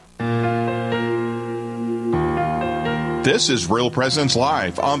This is Real Presence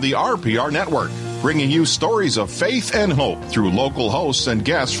Live on the RPR Network, bringing you stories of faith and hope through local hosts and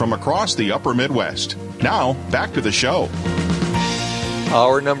guests from across the upper Midwest. Now, back to the show.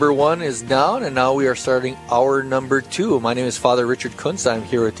 Hour number 1 is down, and now we are starting hour number 2. My name is Father Richard Kuntz. I'm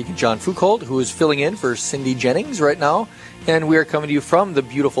here with Deacon John Foucault, who is filling in for Cindy Jennings right now. And we are coming to you from the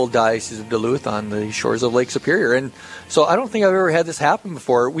beautiful Diocese of Duluth on the shores of Lake Superior. And so I don't think I've ever had this happen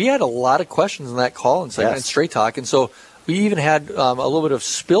before. We had a lot of questions in that call and segment, Straight Talk. And so we even had a little bit of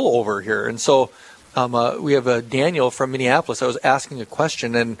spillover here. And so we have Daniel from Minneapolis. I was asking a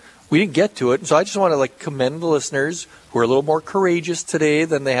question, and we didn't get to it. And so I just want to commend the listeners who are a little more courageous today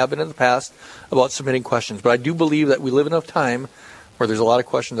than they have been in the past about submitting questions. But I do believe that we live in a time where there's a lot of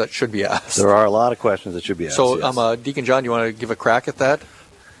questions that should be asked. There are a lot of questions that should be asked. So, yes. Deacon John, you want to give a crack at that?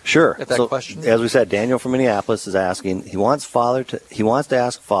 Sure. At that question? As we said, Daniel from Minneapolis is asking, he wants to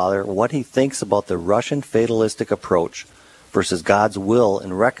ask Father what he thinks about the Russian fatalistic approach versus God's will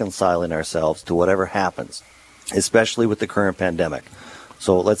in reconciling ourselves to whatever happens, especially with the current pandemic.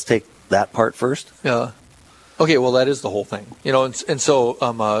 So let's take that part first. Yeah. Okay, well, that is the whole thing.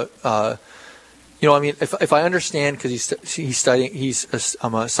 If I understand, because he's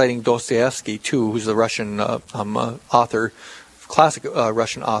citing Dostoevsky too, who's the Russian author, classic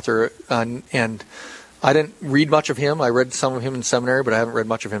Russian author, and I didn't read much of him. I read some of him in seminary, but I haven't read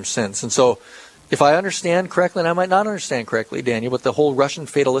much of him since. And so, if I understand correctly, and I might not understand correctly, Daniel, but the whole Russian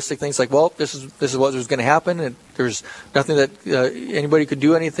fatalistic thing is this is what was going to happen, and there's nothing that anybody could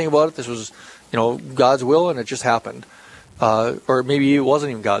do anything about it. This was, God's will, and it just happened. Or maybe it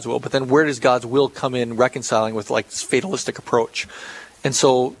wasn't even God's will, but then where does God's will come in reconciling with this fatalistic approach? And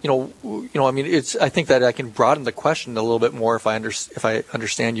so, I think that I can broaden the question a little bit more if I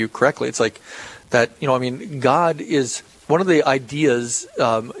understand you correctly. It's that, God is one of the ideas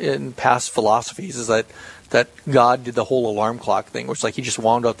in past philosophies is that God did the whole alarm clock thing, which he just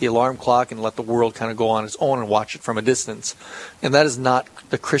wound up the alarm clock and let the world kind of go on its own and watch it from a distance. And that is not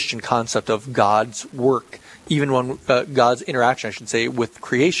the Christian concept of God's work. Even when God's interaction, I should say, with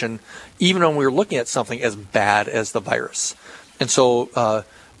creation, even when we're looking at something as bad as the virus. And so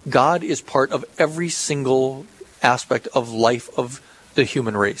God is part of every single aspect of life of the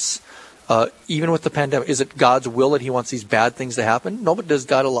human race. Even with the pandemic, is it God's will that he wants these bad things to happen? No, but does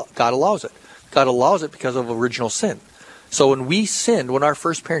God allows it? God allows it because of original sin. So when we sinned, when our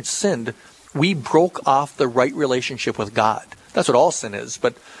first parents sinned, we broke off the right relationship with God. That's what all sin is,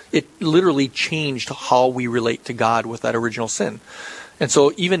 but it literally changed how we relate to God with that original sin. And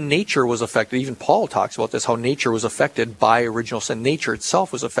so even nature was affected. Even Paul talks about this, how nature was affected by original sin. Nature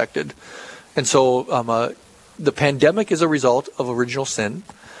itself was affected. And so the pandemic is a result of original sin,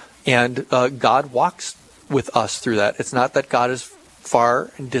 and God walks with us through that. It's not that God is far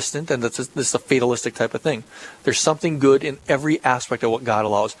and distant, and this is a fatalistic type of thing. There's something good in every aspect of what God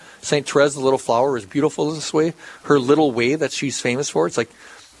allows. St. Therese, the little flower, is beautiful this way. Her little way that she's famous for, it's like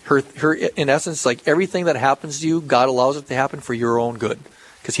her in essence, everything that happens to you, God allows it to happen for your own good,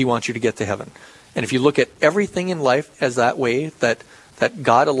 because he wants you to get to heaven. And if you look at everything in life as that way, that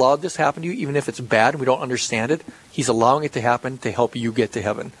God allowed this to happen to you, even if it's bad and we don't understand it, he's allowing it to happen to help you get to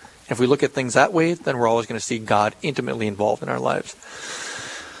heaven. If we look at things that way, then we're always going to see God intimately involved in our lives.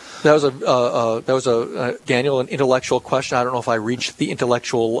 That was a Daniel, an intellectual question. I don't know if I reached the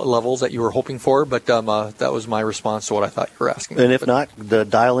intellectual levels that you were hoping for, but that was my response to what I thought you were asking. And if not,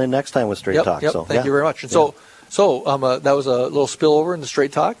 dial in next time with Straight Talk. Yep, thank you very much. And so that was a little spillover in the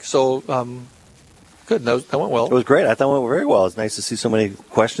Straight Talk. So good. That went well. It was great. I thought it went very well. It's nice to see so many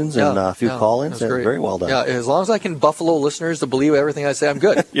questions and a few call-ins. Very well done. Yeah, as long as I can buffalo listeners to believe everything I say, I'm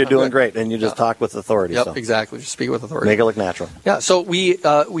good. You're doing great, and you just talk with authority. Yep, exactly. Just speak with authority. Make it look natural. Yeah, so we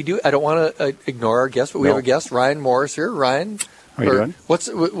do. I don't want to ignore our guest, but we have a guest, Ryan Morris here. Ryan. How are you doing?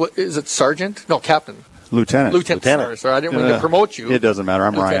 What is it, Sergeant? No, Captain. Lieutenant. Sorry, I didn't mean to promote you. It doesn't matter.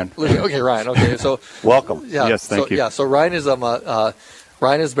 I'm Ryan. Okay, Ryan. Okay, so welcome. Yeah, yes, thank you. Yeah, so Ryan is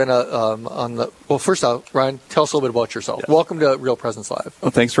Ryan has been on the. Well, first off, Ryan, tell us a little bit about yourself. Yes. Welcome to Real Presence Live.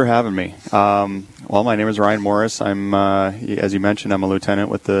 Well, thanks for having me. Well, my name is Ryan Morris. I'm, as you mentioned, I'm a lieutenant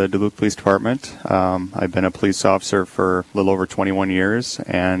with the Duluth Police Department. I've been a police officer for a little over 21 years,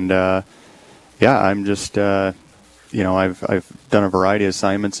 and I'm just, I've done a variety of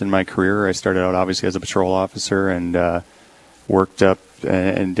assignments in my career. I started out obviously as a patrol officer and worked up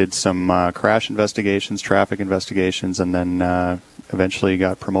and did some crash investigations, traffic investigations, and then eventually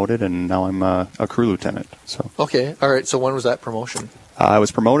got promoted, and now I'm a crew lieutenant. So okay, all right. So when was that promotion? I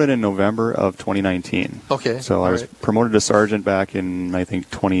was promoted in November of 2019. Okay. So I was promoted to sergeant back in, I think,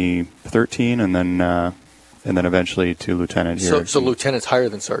 2013, and then eventually to lieutenant here. So lieutenant's higher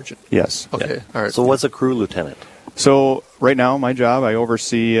than sergeant? Yes. Okay, yeah. All right. So what's a crew lieutenant? So right now, my job, I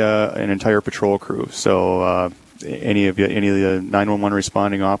oversee an entire patrol crew. So any of the 911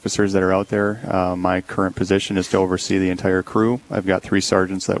 responding officers that are out there, my current position is to oversee the entire crew. I've got 3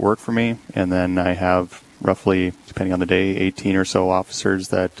 sergeants that work for me, and then I have roughly, depending on the day, 18 or so officers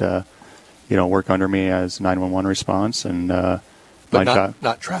that work under me as 911 response. And But my not, job,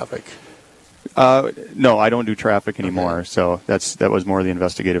 not traffic. no, I don't do traffic anymore. Okay. So that was more the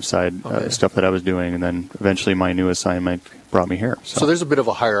investigative side stuff that I was doing, and then eventually my new assignment brought me here. So there's a bit of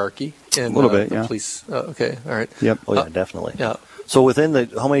a hierarchy in a little bit, the yeah. police. Okay, all right. Yep. Oh, yeah, definitely. Yeah. So within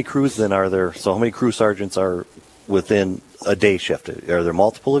how many crews then are there? So how many crew sergeants are within a day shift? Are there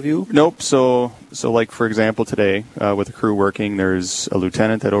multiple of you? Nope. So like, for example, today with the crew working, there's a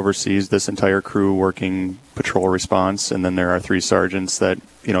lieutenant that oversees this entire crew working patrol response, and then there are 3 sergeants that,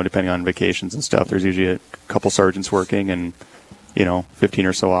 depending on vacations and stuff, there's usually a couple sergeants working and, 15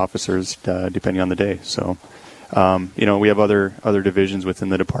 or so officers depending on the day. So, we have other divisions within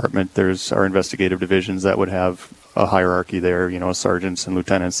the department. There's our investigative divisions that would have a hierarchy there, sergeants and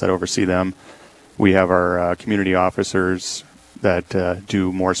lieutenants that oversee them. We have our community officers that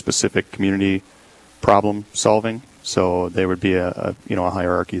do more specific community problem solving. So there would be a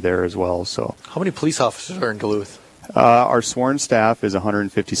hierarchy there as well. So How many police officers are in Duluth? our sworn staff is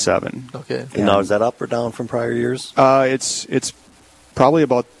 157. Okay. And now is that up or down from prior years? It's probably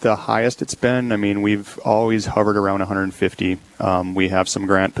about the highest it's been. I mean, we've always hovered around 150. We have some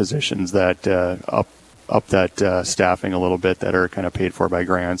grant positions that up that staffing a little bit that are kind of paid for by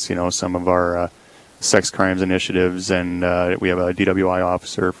grants. Some of our sex crimes initiatives, and we have a DWI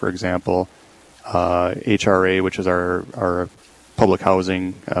officer, for example. HRA, which is our public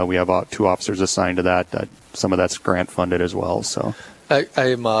housing, we have 2 officers assigned to that. Some of that's grant funded as well. So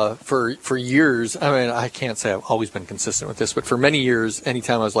I'm for years. I mean, I can't say I've always been consistent with this, but for many years,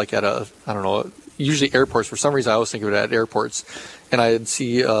 anytime I was like at usually airports. For some reason, I always think of it at airports, and I'd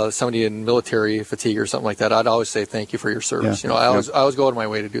see somebody in military fatigue or something like that. I'd always say thank you for your service. Yeah. I always go out of my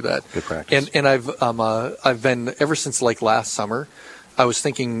way to do that. Good practice. And I've been ever since like last summer. I was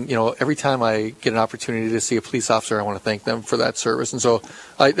thinking, every time I get an opportunity to see a police officer, I want to thank them for that service. And so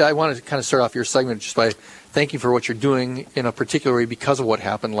I want to kind of start off your segment just by thank you for what you're doing in a particular way because of what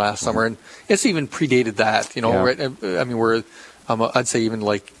happened last summer. And it's even predated that, right? I mean, I'd say even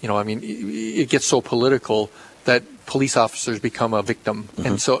like, it gets so political that police officers become a victim. Mm-hmm.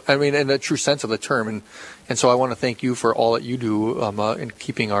 And so, I mean, in the true sense of the term. And so I want to thank you for all that you do in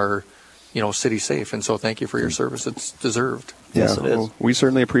keeping our city safe. And so thank you for your service. It's deserved. Yes, it is. Well, we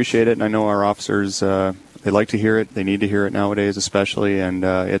certainly appreciate it, and I know our officers, they like to hear it. They need to hear it nowadays, especially, and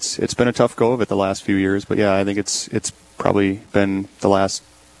it's been a tough go of it the last few years. But yeah, I think it's probably been the last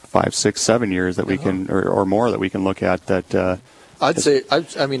 5, 6, 7 years that we can, or more, that we can look at that. I'd say,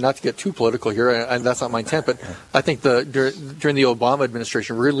 I mean, not to get too political here, and that's not my intent, but I think during the Obama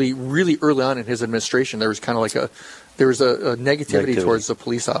administration, really, really early on in his administration, there was kind of like a negativity towards the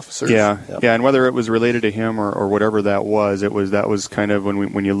police officers. Yeah, and whether it was related to him or whatever that was kind of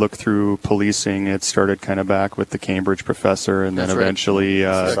when you look through policing, it started kind of back with the Cambridge professor, and then That's right. eventually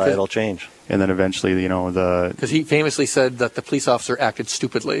Societal change. And then eventually, because he famously said that the police officer acted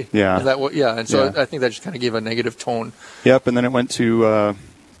stupidly. Yeah. And so I think that just kind of gave a negative tone. Yep, and then it went to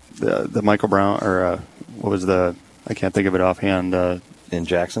the Michael Brown, or what was I can't think of it offhand. In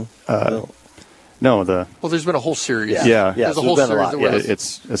Jackson? No, well, there's been a whole series. Yeah. There's a whole been a series. lot.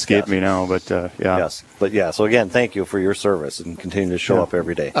 It's escaped me now, but yeah. Yes, but yeah. So again, thank you for your service and continue to show up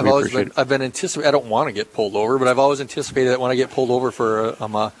every day. I've been anticipating. I don't want to get pulled over, but I've always anticipated that when I get pulled over for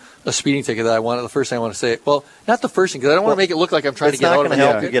a speeding ticket, the first thing I want to say, well, not the first thing, because I don't want to make it look like I'm trying to get out of It's the not going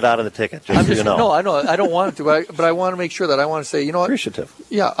to help you get out of the ticket. Just so you know. No, I know. I don't want it to, but I want to make sure that I want to say, you know what? Appreciative.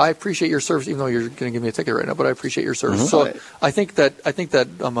 Yeah, I appreciate your service, even though you're going to give me a ticket right now. But I appreciate your service. Mm-hmm. So I think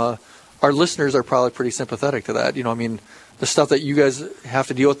that our listeners are probably pretty sympathetic to that. I mean, the stuff that you guys have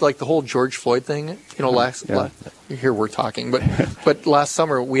to deal with, like the whole George Floyd thing. Here we're talking, but last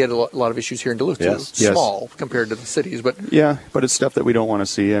summer we had a lot of issues here in Duluth too. Yes. Small compared to the cities, but but it's stuff that we don't want to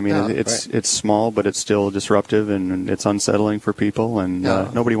see. I mean, it's small, but it's still disruptive and it's unsettling for people, and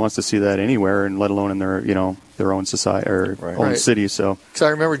nobody wants to see that anywhere, and let alone in their own society or own city. So, because I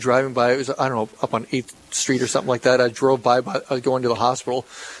remember driving by, it was up on 8th Street or something like that. I drove by I was going to the hospital.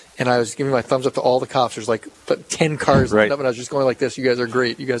 And I was giving my thumbs up to all the cops. There's like 10 cars lined up, and I was just going like this. You guys are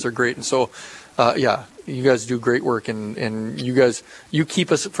great. You guys are great. And so, you guys do great work, and you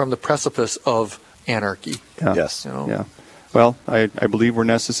keep us from the precipice of anarchy. Yeah. Yes. Yeah. Well, I believe we're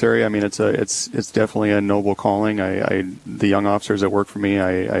necessary. I mean, it's definitely a noble calling. The young officers that work for me,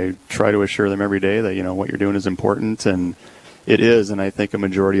 I try to assure them every day that what you're doing is important, and it is. And I think a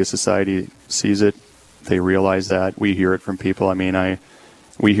majority of society sees it they realize that. We hear it from people. I mean,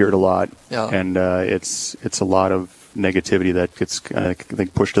 we hear it a lot, and it's a lot of negativity that gets I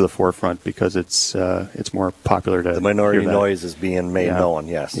think pushed to the forefront because it's more popular to the minority hear that. Noise is being made known.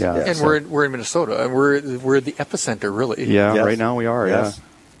 Yes, yeah. Yes. And we're in Minnesota, and we're the epicenter, really. Yeah, Yes. right now we are. Yes. Yeah.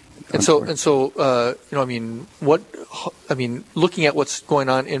 And so, looking at what's going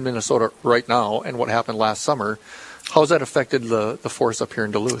on in Minnesota right now and what happened last summer, how has that affected the force up here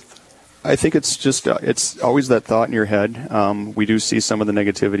in Duluth? I think it's just it's always that thought in your head. We do see some of the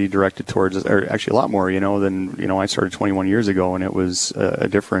negativity directed towards, or actually a lot more, than I started 21 years ago, and it was a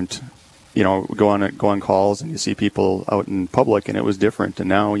different. Go on calls and you see people out in public, and it was different. And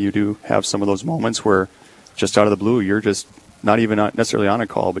now you do have some of those moments where, just out of the blue, you're just not necessarily on a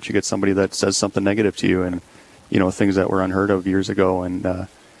call, but you get somebody that says something negative to you, and things that were unheard of years ago, and the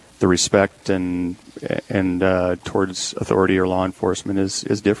respect and towards authority or law enforcement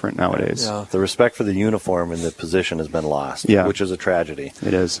is different nowadays. Yeah. The respect for the uniform and the position has been lost, which is a tragedy.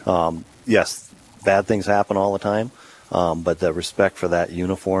 It is. Yes, bad things happen all the time, but the respect for that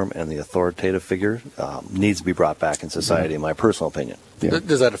uniform and the authoritative figure needs to be brought back in society, in my personal opinion. Yeah.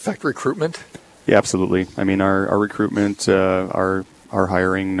 Does that affect recruitment? Yeah, absolutely. I mean, our recruitment, our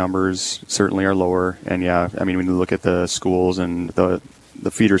hiring numbers certainly are lower. And when you look at the schools and the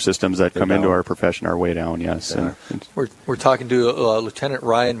feeder systems that come into our profession are way down, yes. And We're talking to Lieutenant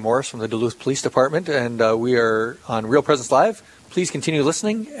Ryan Morris from the Duluth Police Department, and we are on Real Presence Live. Please continue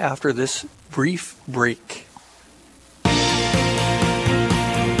listening after this brief break.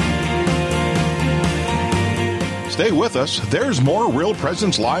 Stay with us. There's more Real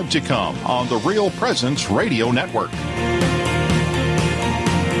Presence Live to come on the Real Presence Radio Network.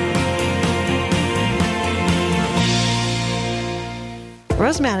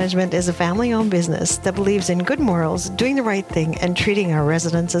 Rose Management is a family-owned business that believes in good morals, doing the right thing, and treating our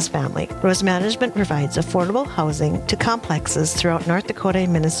residents as family. Rose Management provides affordable housing to complexes throughout North Dakota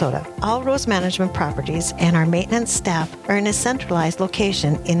and Minnesota. All Rose Management properties and our maintenance staff are in a centralized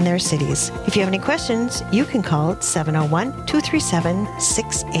location in their cities. If you have any questions, you can call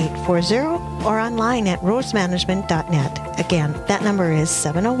 701-237-6840 or online at rosemanagement.net. Again, that number is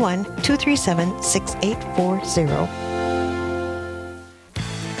 701-237-6840.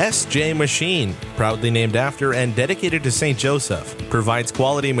 SJ Machine, proudly named after and dedicated to St. Joseph, provides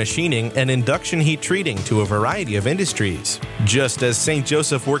quality machining and induction heat treating to a variety of industries. Just as St.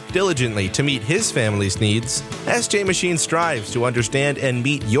 Joseph worked diligently to meet his family's needs, SJ Machine strives to understand and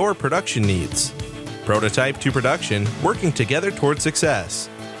meet your production needs. Prototype to production, working together toward success.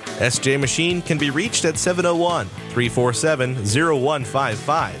 SJ Machine can be reached at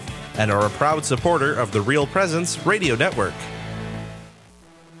 701-347-0155 and are a proud supporter of the Real Presence Radio Network.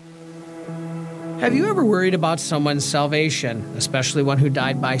 Have you ever worried about someone's salvation, especially one who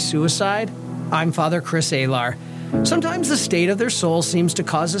died by suicide? I'm Father Chris Alar. Sometimes the state of their soul seems to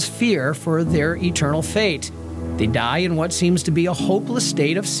cause us fear for their eternal fate. They die in what seems to be a hopeless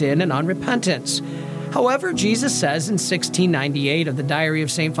state of sin and unrepentance. However, Jesus says in 1698 of the Diary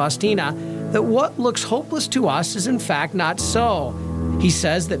of St. Faustina that what looks hopeless to us is in fact not so. He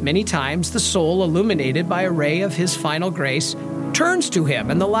says that many times the soul, illuminated by a ray of his final grace, turns to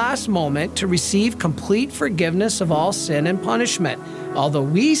him in the last moment to receive complete forgiveness of all sin and punishment, although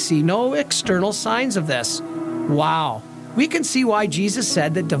we see no external signs of this. Wow. We can see why Jesus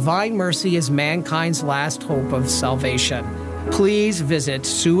said that divine mercy is mankind's last hope of salvation. Please visit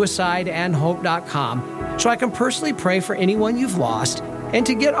suicideandhope.com so I can personally pray for anyone you've lost and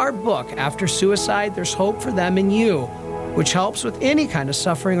to get our book, After Suicide, There's Hope for Them and You, which helps with any kind of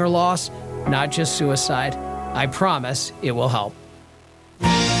suffering or loss, not just suicide. I promise it will help.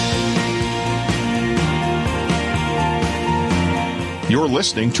 You're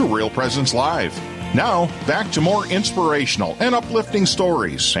listening to Real Presence Live. Now, back to more inspirational and uplifting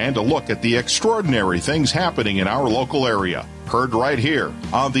stories and a look at the extraordinary things happening in our local area. Heard right here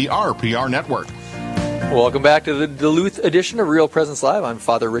on the RPR Network. Welcome back to the Duluth edition of Real Presence Live. I'm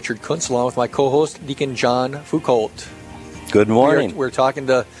Father Richard Kuntz, along with my co-host, Deacon John Foucault. Good morning. We're talking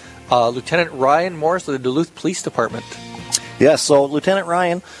to Lieutenant Ryan Morris of the Duluth Police Department. Yes, so Lieutenant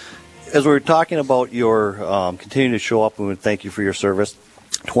Ryan, as we were talking about your continuing to show up, and we thank you for your service,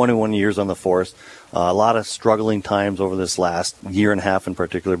 21 years on the force, a lot of struggling times over this last year and a half in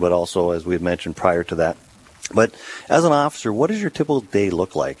particular, but also, as we had mentioned prior to that. But as an officer, what does your typical day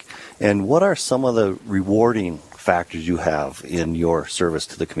look like? And what are some of the rewarding factors you have in your service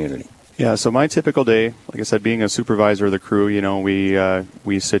to the community? Yeah, so my typical day, like I said, being a supervisor of the crew,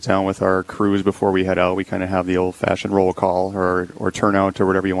 we sit down with our crews before we head out. We kind of have the old-fashioned roll call or turnout or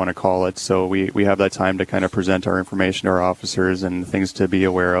whatever you want to call it. So we have that time to kind of present our information to our officers and things to be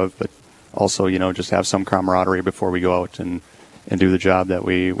aware of. But also, just have some camaraderie before we go out and do the job that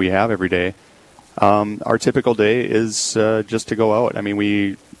we have every day. Our typical day is just to go out. I mean,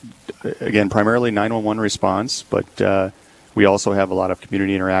 we, again, primarily 911 response, but we also have a lot of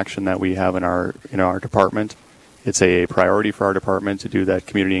community interaction that we have in our department. It's a priority for our department to do that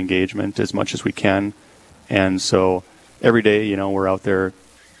community engagement as much as we can. And so every day, we're out there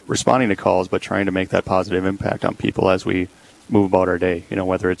responding to calls, but trying to make that positive impact on people as we move about our day,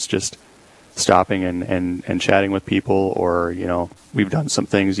 whether it's just stopping and chatting with people, or, we've done some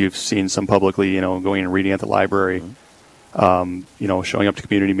things, you've seen some publicly, going and reading at the library, showing up to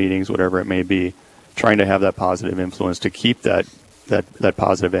community meetings, whatever it may be, trying to have that positive influence to keep that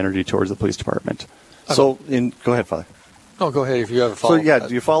positive energy towards the police department. So, go ahead, Father. No, go ahead if you have a follow-up. So,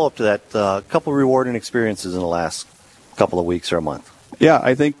 do you follow up to that couple rewarding experiences in the last couple of weeks or a month? Yeah,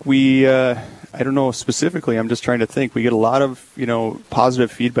 I think we, I don't know specifically, I'm just trying to think. We get a lot of, positive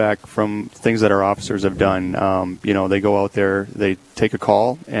feedback from things that our officers have done. They go out there, they take a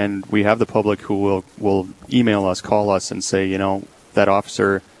call, and we have the public who will email us, call us, and say, that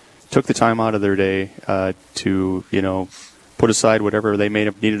officer took the time out of their day to, put aside whatever they may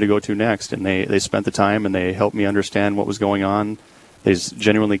have needed to go to next, and they spent the time and they helped me understand what was going on. They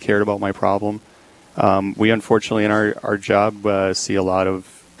genuinely cared about my problem. We unfortunately in our job see a lot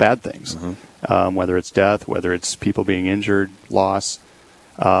of bad things, whether it's death, whether it's people being injured, loss,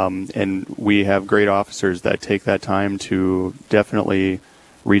 and we have great officers that take that time to definitely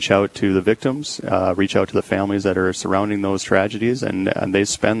reach out to the victims, reach out to the families that are surrounding those tragedies, and they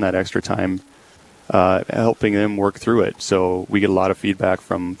spend that extra time helping them work through it. So we get a lot of feedback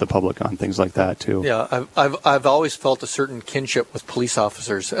from the public on things like that too. Yeah, I've always felt a certain kinship with police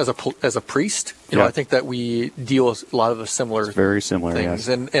officers as a priest. I think that we deal with a lot of the similar, it's very similar things.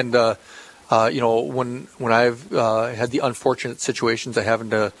 Yes. And when I've had the unfortunate situations, I happen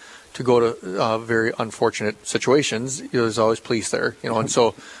to go to very unfortunate situations, there's always police there. And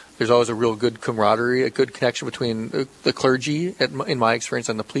so there's always a real good camaraderie, a good connection between the clergy, in my experience,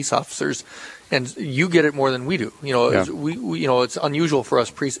 and the police officers. And you get it more than we do. It's unusual for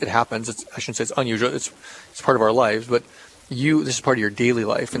us priests. It happens. I shouldn't say it's unusual. It's part of our lives. But this is part of your daily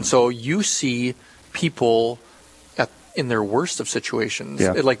life. And so you see people in their worst of situations,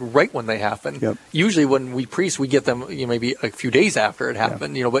 like right when they happen. Yep. Usually when we priests, we get them maybe a few days after it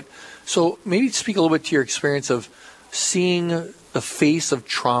happened. But so maybe speak a little bit to your experience of seeing the face of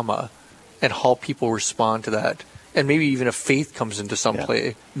trauma and how people respond to that. And maybe even if faith comes into some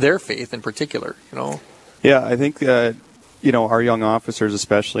play, their faith in particular, Yeah, I think, our young officers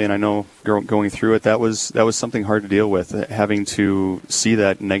especially, and I know going through it, that was something hard to deal with, having to see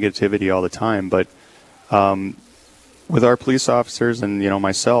that negativity all the time. But with our police officers and,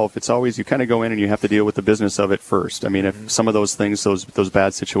 myself, it's always, you kind of go in and you have to deal with the business of it first. I mean, if some of those things, those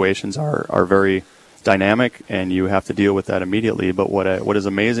bad situations are very dynamic, and you have to deal with that immediately. But what is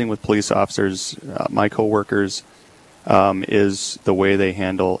amazing with police officers, my coworkers, is the way they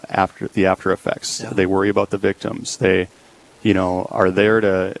handle the after effects. Yeah. They worry about the victims. They, are there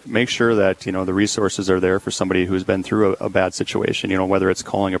to make sure that, the resources are there for somebody who's been through a bad situation, whether it's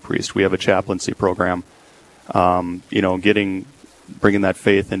calling a priest. We have a chaplaincy program. Bringing that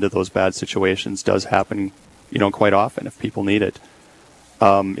faith into those bad situations does happen, quite often if people need it.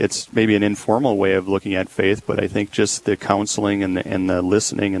 It's maybe an informal way of looking at faith, but I think just the counseling and the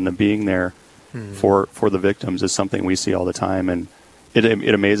listening and the being there for the victims is something we see all the time. And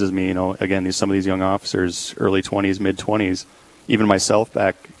it amazes me, again, some of these young officers, early 20s, mid 20s, even myself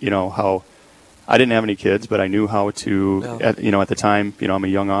back, how I didn't have any kids, but I knew how to, at the time, I'm a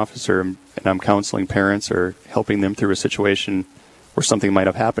young officer and I'm counseling parents or helping them through a situation where something might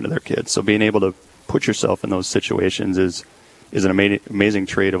have happened to their kids. So being able to put yourself in those situations is an amazing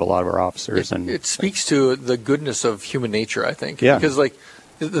trait of a lot of our officers. It speaks to the goodness of human nature, I think. Yeah. Because,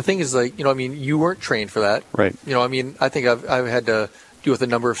 the thing is, you weren't trained for that. Right. I think I've had to deal with a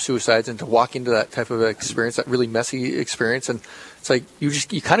number of suicides, and to walk into that type of experience, that really messy experience, and it's like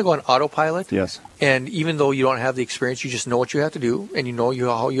you kind of go on autopilot. Yes. And even though you don't have the experience, you just know what you have to do, and you know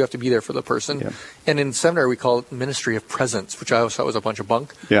how you have to be there for the person. Yeah. And in seminary, we call it ministry of presence, which I always thought was a bunch of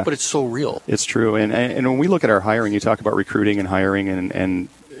bunk. Yeah. But it's so real. It's true. And when we look at our hiring, you talk about recruiting and hiring, and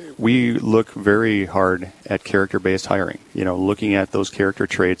we look very hard at character-based hiring. Looking at those character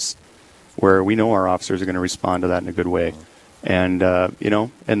traits where we know our officers are going to respond to that in a good way. And,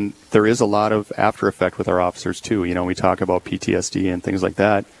 and there is a lot of after effect with our officers too. We talk about PTSD and things like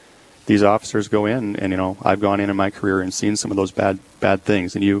that. These officers go in and, I've gone in my career and seen some of those bad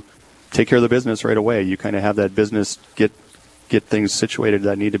things, and you take care of the business right away. You kind of have that business get things situated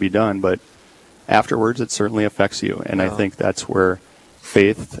that need to be done, but afterwards it certainly affects you. And I think that's where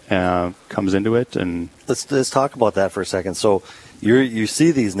faith comes into it. And let's talk about that for a second. So you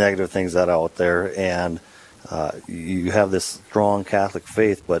see these negative things that are out there, and you have this strong Catholic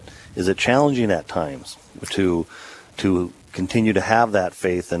faith, but is it challenging at times to continue to have that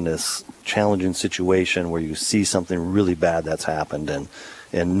faith in this challenging situation where you see something really bad that's happened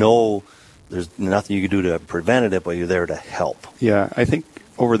and know there's nothing you can do to prevent it, but you're there to help? Yeah, I think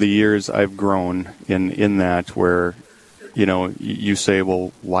over the years I've grown in that where, you say,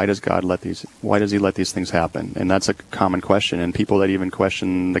 well, why does he let these things happen? And that's a common question. And people that even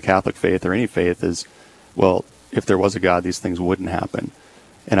question the Catholic faith or any faith is, well, if there was a God, these things wouldn't happen.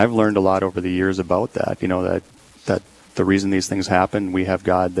 And I've learned a lot over the years about that, that the reason these things happen, we have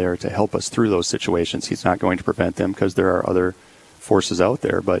God there to help us through those situations. He's not going to prevent them because there are other forces out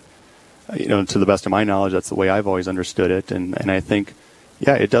there. But, to the best of my knowledge, that's the way I've always understood it. And I think,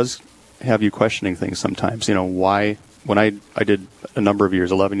 yeah, it does have you questioning things sometimes. Why? When I did a number of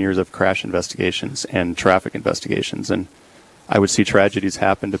years, 11 years of crash investigations and traffic investigations, and I would see tragedies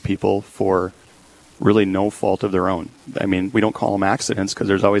happen to people for really no fault of their own. I mean, we don't call them accidents because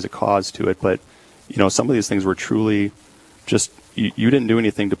there's always a cause to it, but some of these things were truly just, you didn't do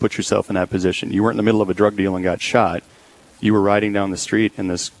anything to put yourself in that position. You weren't in the middle of a drug deal and got shot. You were riding down the street and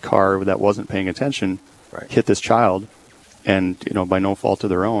this car that wasn't paying attention hit this child, and by no fault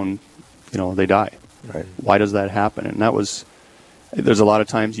of their own, they die. Right. Why does that happen? And there's a lot of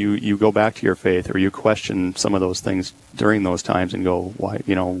times you go back to your faith, or you question some of those things during those times and go, why,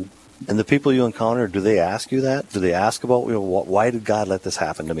 And the people you encounter, do they ask you that? Do they ask about, why did God let this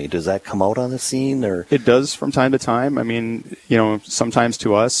happen to me? Does that come out on the scene? Or it does from time to time. I mean, sometimes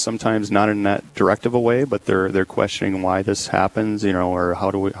to us, sometimes not in that direct of a way, but they're questioning why this happens, or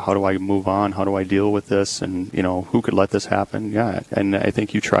how do I move on? How do I deal with this? And, who could let this happen? Yeah. And I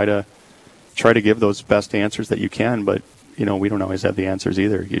think you try to give those best answers that you can, but, we don't always have the answers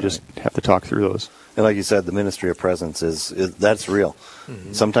either. You just have to talk through those. And like you said, the ministry of presence is that's real.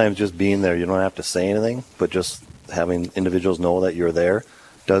 Mm-hmm. Sometimes just being there, you don't have to say anything, but just having individuals know that you're there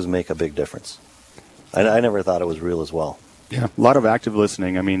does make a big difference. I never thought it was real as well. Yeah, a lot of active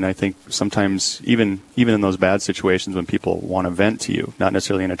listening. I mean, I think sometimes even in those bad situations when people want to vent to you, not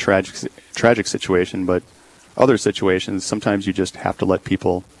necessarily in a tragic situation, but other situations, sometimes you just have to let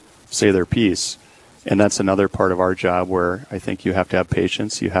people say their piece. And that's another part of our job where I think you have to have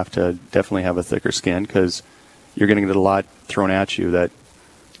patience. You have to definitely have a thicker skin, because you're going to get a lot thrown at you that,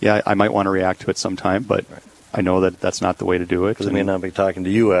 yeah, I might want to react to it sometime, but I know that that's not the way to do it. Because I may not be talking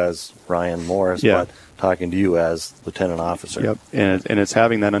to you as Ryan Morris, but talking to you as lieutenant officer. Yep, and it's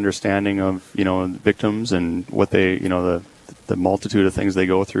having that understanding of, victims and what they, the multitude of things they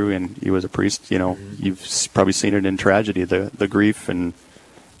go through. And you as a priest, you've probably seen it in tragedy, the grief and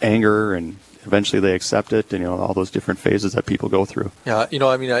anger, and eventually they accept it, and all those different phases that people go through. Yeah,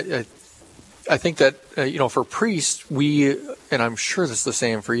 I think that for priests, and I'm sure this is the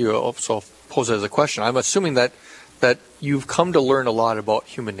same for you, so I'll pose it as a question. I'm assuming that you've come to learn a lot about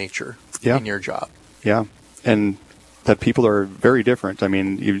human nature in your job. Yeah, and that people are very different. I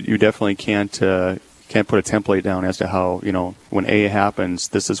mean, you definitely can't put a template down as to how, when A happens,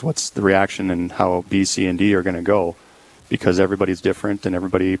 this is what's the reaction, and how B, C, and D are going to go. Because everybody's different and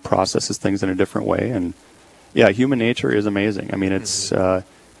everybody processes things in a different way. And yeah, human nature is amazing. I mean, it's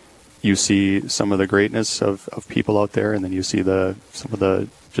you see some of the greatness of people out there, and then you see some of the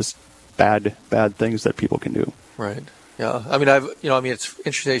just bad things that people can do. Right. Yeah. I mean, it's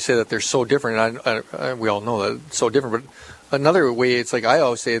interesting you say that they're so different. And we all know that it's so different. But another way, it's like I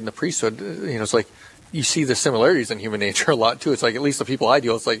always say in the priesthood, it's like you see the similarities in human nature a lot too. It's like, at least the people I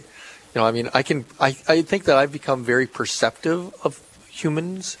deal with, it's like, I think that I've become very perceptive of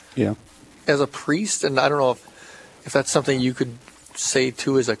humans as a priest, and I don't know if that's something you could say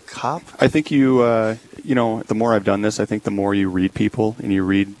too as a cop. I think the more I've done this, I think the more you read people and you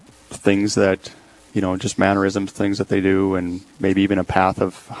read things that, just mannerisms, things that they do, and maybe even a path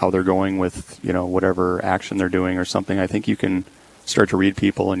of how they're going with, whatever action they're doing or something. I think you can start to read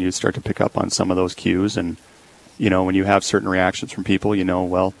people and you start to pick up on some of those cues. And, when you have certain reactions from people,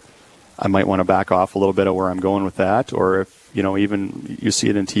 well, I might want to back off a little bit of where I'm going with that. Or if, even you see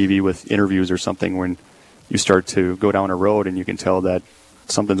it in TV with interviews or something, when you start to go down a road and you can tell that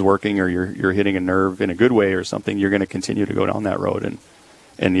something's working, or you're hitting a nerve in a good way or something, you're going to continue to go down that road and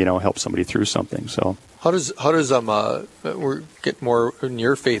help somebody through something. So how does we'll get more in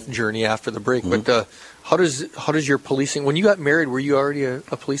your faith journey after the break, but how does your policing, when you got married, were you already a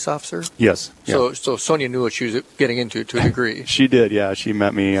police officer? Yes. So Sonia knew what she was getting into to a degree. She did, yeah. She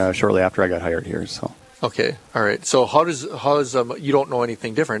met me shortly after I got hired here. So okay, all right. So how does you don't know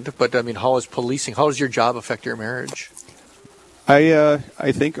anything different, but I mean, how does your job affect your marriage?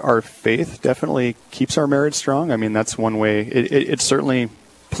 I think our faith definitely keeps our marriage strong. I mean, that's one way. It's certainly,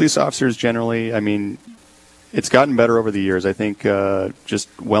 police officers generally, I mean, it's gotten better over the years. I think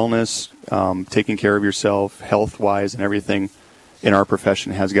just wellness, taking care of yourself, health-wise and everything in our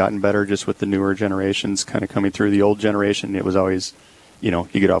profession has gotten better just with the newer generations kind of coming through. The old generation, it was always, you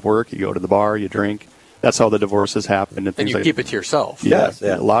get off work, you go to the bar, you drink. That's how the divorces happened. And things you keep it to yourself. Yeah,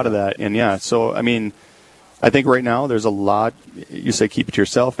 a lot of that. And so, I mean, I think right now there's a lot, you say keep it to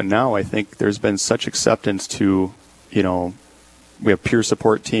yourself, and now I think there's been such acceptance to, we have peer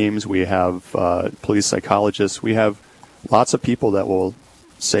support teams, we have police psychologists, we have lots of people that will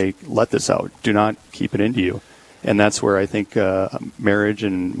say, let this out, do not keep it into you. And that's where I think marriage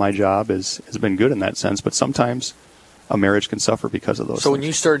and my job has been good in that sense, but sometimes a marriage can suffer because of those things. When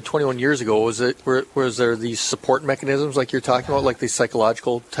you started 21 years ago, was there these support mechanisms like you're talking about, like the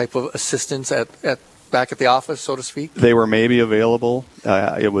psychological type of assistance back at the office, so to speak? They were maybe available.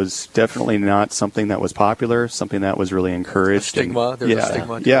 It was definitely not something that was popular, something that was really encouraged. Stigma. There's a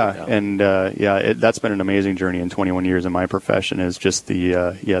stigma. Yeah, and that's been an amazing journey in 21 years in my profession, is just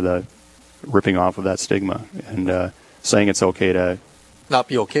the ripping off of that stigma and saying it's okay to not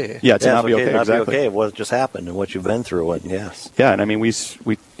be okay. Yeah, to not be okay. Not exactly. Be okay. What just happened and what you've been through. And yes. Yeah, and I mean, we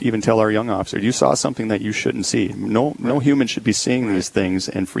even tell our young officers, you saw something that you shouldn't see. No human should be seeing these things,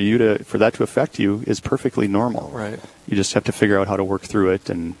 and for that to affect you is perfectly normal. Right. You just have to figure out how to work through it,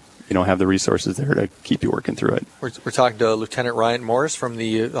 and have the resources there to keep you working through it. We're talking to Lieutenant Ryan Morris from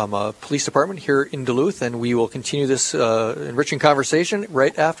the police department here in Duluth, and we will continue this enriching conversation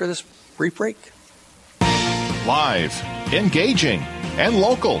right after this brief break. Live, engaging, and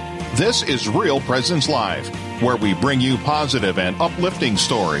local. This is Real Presence Live, where we bring you positive and uplifting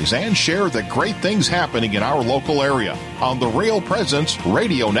stories and share the great things happening in our local area on the Real Presence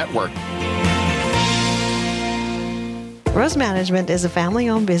Radio Network. Rose Management is a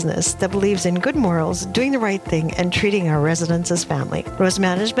family-owned business that believes in good morals, doing the right thing, and treating our residents as family. Rose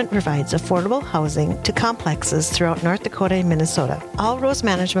Management provides affordable housing to complexes throughout North Dakota and Minnesota. All Rose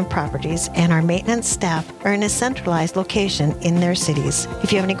Management properties and our maintenance staff are in a centralized location in their cities.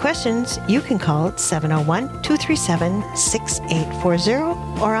 If you have any questions, you can call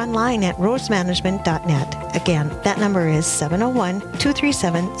 701-237-6840 or online at rosemanagement.net. Again, that number is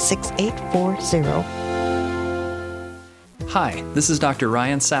 701-237-6840. Hi, this is Dr.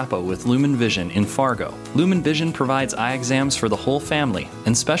 Ryan Sappo with Lumen Vision in Fargo. Lumen Vision provides eye exams for the whole family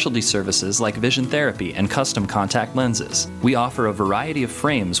and specialty services like vision therapy and custom contact lenses. We offer a variety of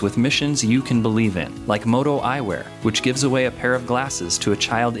frames with missions you can believe in, like Moto Eyewear, which gives away a pair of glasses to a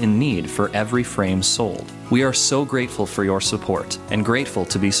child in need for every frame sold. We are so grateful for your support and grateful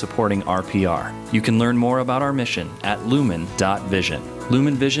to be supporting RPR. You can learn more about our mission at lumen.vision.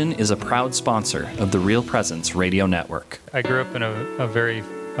 Lumen Vision is a proud sponsor of the Real Presence Radio Network. I grew up in a very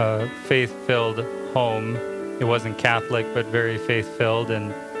faith-filled home. It wasn't Catholic, but very faith-filled.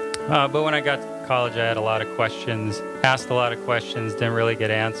 But when I got to college, I had a lot of questions, asked a lot of questions, didn't really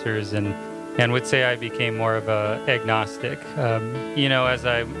get answers, and would say I became more of an agnostic. As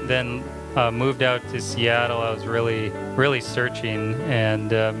I then moved out to Seattle, I was really searching,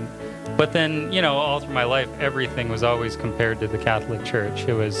 but then, all through my life, everything was always compared to the Catholic Church.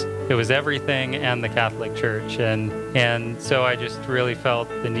 It was everything and the Catholic Church, and so I just really felt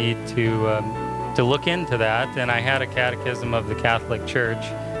the need to look into that. And I had a catechism of the Catholic Church,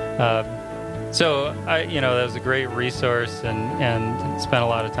 so that was a great resource, and spent a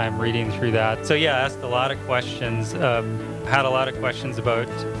lot of time reading through that. So yeah, I asked a lot of questions, had a lot of questions about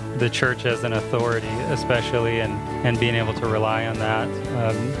the church as an authority, especially, and being able to rely on that.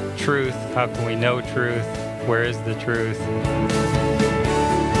 Truth, how can we know truth? Where is the truth?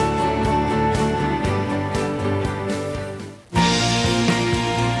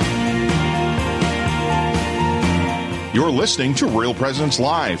 You're listening to Real Presence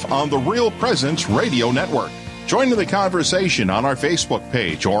Live on the Real Presence Radio Network. Join in the conversation on our Facebook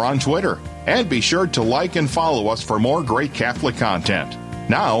page or on Twitter. And be sure to like and follow us for more great Catholic content.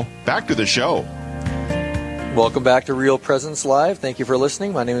 Now, back to the show. Welcome back to Real Presence Live. Thank you for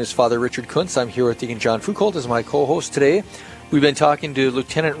listening. My name is Father Richard Kuntz. I'm here with Deacon John Foucault as my co-host today. We've been talking to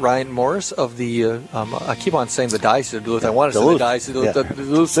Lieutenant Ryan Morris of the, I keep on saying the Diocese of Duluth. I want to say the Diocese of Duluth, the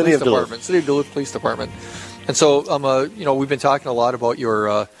Duluth City Police Department. City of Duluth Police Department. And so, we've been talking a lot about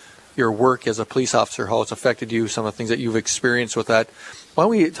your work as a police officer, how it's affected you, some of the things that you've experienced with that. Why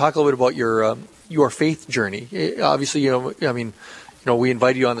don't we talk a little bit about your faith journey? Obviously, we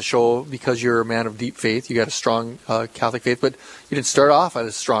invited you on the show because you're a man of deep faith. You got a strong Catholic faith, but you didn't start off at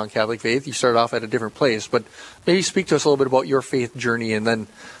a strong Catholic faith. You started off at a different place. But maybe speak to us a little bit about your faith journey, and then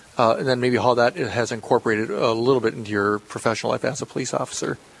and then maybe how that has incorporated a little bit into your professional life as a police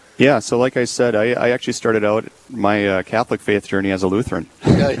officer. Yeah, so like I said, I actually started out my Catholic faith journey as a Lutheran.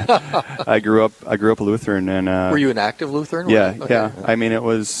 I grew up a Lutheran, and were you an active Lutheran? Yeah, okay. Yeah. I mean, it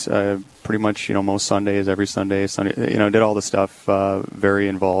was pretty much most Sundays, every Sunday, did all the stuff. Very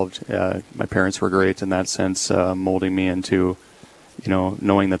involved. My parents were great in that sense, molding me into,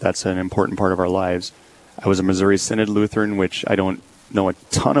 knowing that that's an important part of our lives. I was a Missouri Synod Lutheran, which I don't know a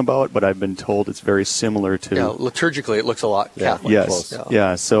ton about, but I've been told it's very similar to. Yeah, liturgically it looks a lot Catholic. Yes, close.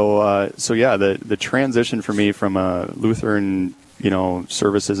 Yeah. So the transition for me from a Lutheran,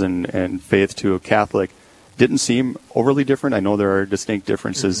 services and faith to a Catholic didn't seem overly different. I know there are distinct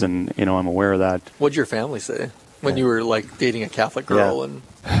differences, and I'm aware of that. What'd your family say when you were like dating a Catholic girl?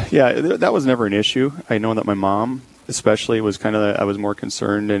 Yeah, that was never an issue. I know that my mom, especially, was I was more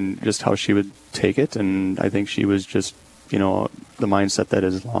concerned in just how she would take it, and I think she was just. The mindset that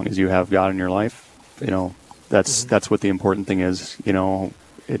as long as you have God in your life, that's what the important thing is,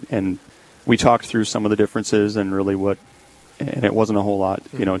 and we talked through some of the differences and really and it wasn't a whole lot,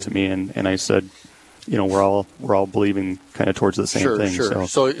 to me. And I said, we're all believing kind of towards the same thing. Sure.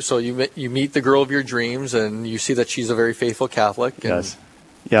 So you meet the girl of your dreams and you see that she's a very faithful Catholic. Yes.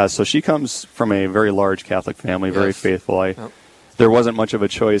 Yeah. So she comes from a very large Catholic family, very faithful. There wasn't much of a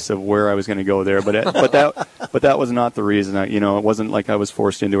choice of where I was going to go there, but that was not the reason. It wasn't like I was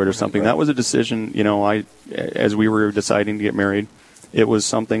forced into it or something. That was a decision. As we were deciding to get married, it was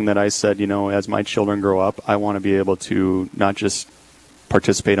something that I said. As my children grow up, I want to be able to not just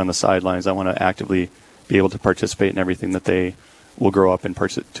participate on the sidelines. I want to actively be able to participate in everything that they will grow up and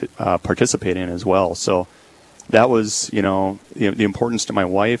participate in as well. So that was the importance to my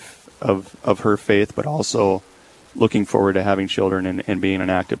wife of her faith, but also looking forward to having children and being an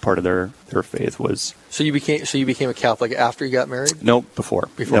active part of their faith was. So you became a Catholic after you got married? No, before.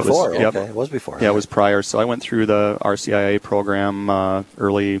 Before. It was before. Yeah, it was prior. So I went through the RCIA program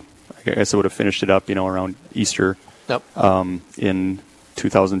early. I guess I would have finished it up, around Easter. Yep. In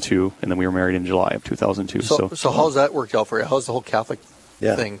 2002, and then we were married in July of 2002. So how's that worked out for you? How's the whole Catholic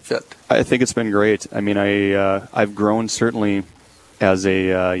thing fit? I think it's been great. I mean, I've grown certainly as a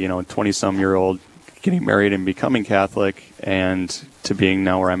 20-some-year-old. Getting married and becoming Catholic, and to being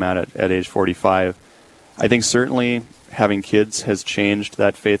now where I'm at age 45. I think certainly having kids has changed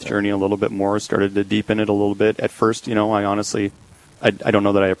that faith journey a little bit more, started to deepen it a little bit. At first, I honestly, I don't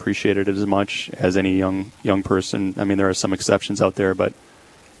know that I appreciated it as much as any young person. I mean, there are some exceptions out there, but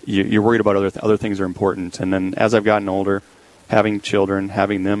you're worried about other things are important. And then as I've gotten older, having children,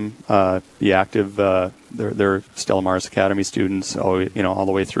 having them be active, they're Stella Maris Academy students, all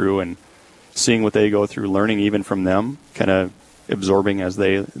the way through, and seeing what they go through, learning even from them, kind of absorbing as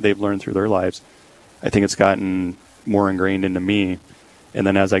they've learned through their lives. I think it's gotten more ingrained into me. And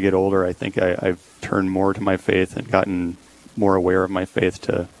then as I get older, I think I've turned more to my faith and gotten more aware of my faith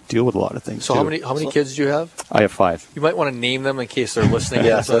to deal with a lot of things. So how many kids do you have? I have 5. You might want to name them in case they're listening.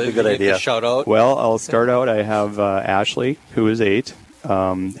 Yeah, so that's a good idea. Shout out. Well, I'll start out. I have Ashley, who is 8,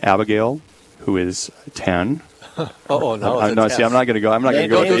 Abigail, who is 10. No! I'm not going to go. I'm not going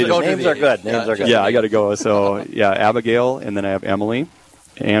to go. Names are good. Names are good. Yeah, I got to go. So Abigail, and then I have Emily,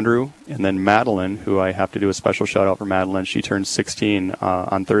 Andrew, and then Madeline, who I have to do a special shout out for Madeline. She turns 16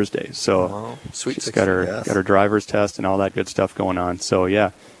 on Thursday, so she's got her driver's test and all that good stuff going on. So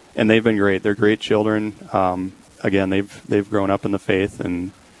yeah, and they've been great. They're great children. Again, they've grown up in the faith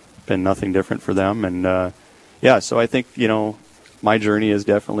and been nothing different for them. And so I think my journey has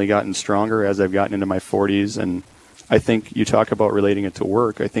definitely gotten stronger as I've gotten into my 40s, and I think you talk about relating it to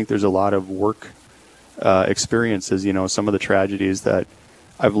work. I think there's a lot of work experiences, some of the tragedies that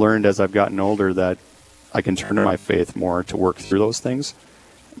I've learned as I've gotten older that I can turn to my faith more to work through those things.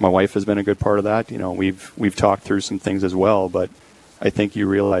 My wife has been a good part of that. We've talked through some things as well, but I think you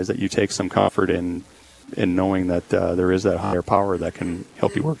realize that you take some comfort in knowing that there is that higher power that can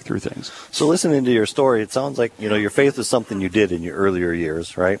help you work through things. So listening to your story, it sounds like, your faith is something you did in your earlier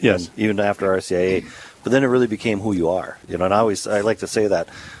years, right? Yes. And even after RCIA, but then it really became who you are. And I like to say that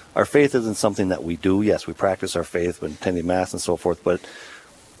our faith isn't something that we do. Yes, we practice our faith when attending Mass and so forth, but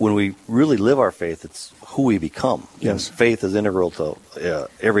when we really live our faith, it's who we become. Yes. And faith is integral to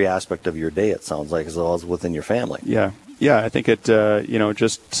every aspect of your day, it sounds like, as well as within your family. Yeah. Yeah, I think it,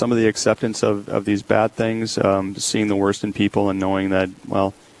 just some of the acceptance of these bad things, seeing the worst in people and knowing that,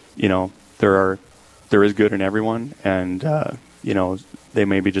 there is good in everyone, and, they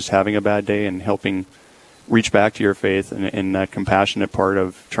may be just having a bad day, and helping reach back to your faith and that compassionate part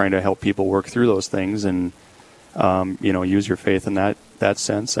of trying to help people work through those things and, use your faith in that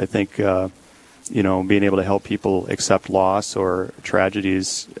sense. I think, being able to help people accept loss or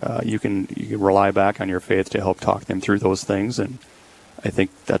tragedies, you can rely back on your faith to help talk them through those things, and I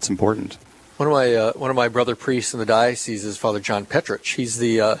think that's important. One of my brother priests in the diocese is Father John Petrich. He's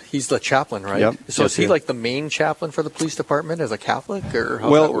the chaplain, right? Yep. So Yes, is he yeah. like the main chaplain for the police department as a Catholic, or how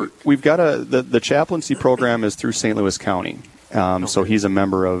does that work? We've got the chaplaincy program is through St. Louis County. So he's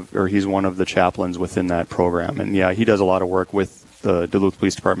he's one of the chaplains within that program, and he does a lot of work with the Duluth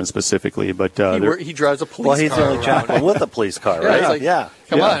Police Department specifically. But he drives a police car. Well, he's the only chaplain with a police car, right? It's like,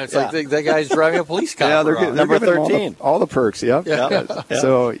 come on, it's like that guy's driving a police car. Yeah, they're Number giving him 13. all the perks. Yep. Yeah.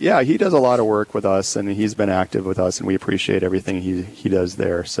 So he does a lot of work with us, and he's been active with us, and we appreciate everything he does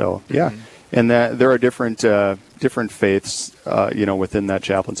there. So and that there are different faiths, within that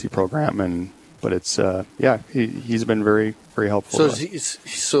chaplaincy program, but it's he's been very, very helpful.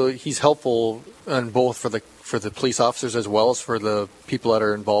 So he's helpful on both for the police officers as well as for the people that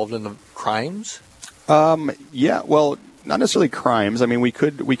are involved in the crimes. Well, not necessarily crimes. I mean, we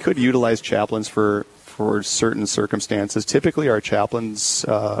could utilize chaplains for certain circumstances. Typically, our chaplains,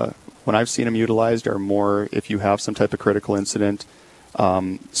 when I've seen them utilized, are more if you have some type of critical incident.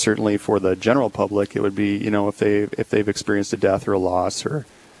 Certainly, for the general public, it would be if they've experienced a death or a loss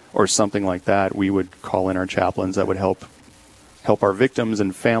or something like that, we would call in our chaplains that would help our victims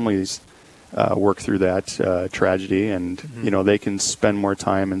and families work through that tragedy, and they can spend more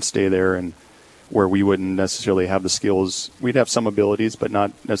time and stay there, and where we wouldn't necessarily have the skills. We'd have some abilities, but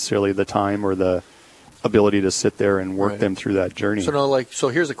not necessarily the time or the ability to sit there and work them through that journey. So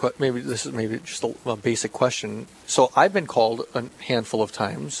here's maybe this is just a basic question. So I've been called a handful of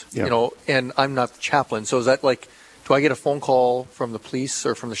times, and I'm not the chaplain. So is that like, do I get a phone call from the police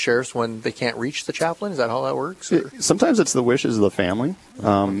or from the sheriffs when they can't reach the chaplain? Is that how that works? Sometimes it's the wishes of the family.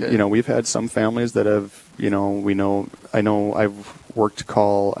 Okay. We've had some families that have, I know I've worked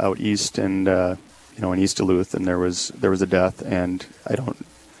call out east and, in East Duluth, and there was a death, and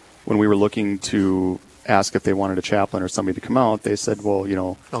when we were looking to ask if they wanted a chaplain or somebody to come out, they said, well,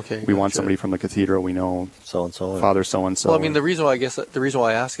 we want somebody from the cathedral. We know so-and-so. Father so-and-so. Well, I mean, the reason why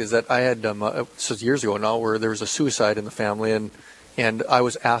I ask is that I had, this was years ago now, where there was a suicide in the family, and I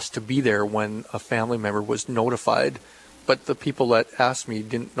was asked to be there when a family member was notified, but the people that asked me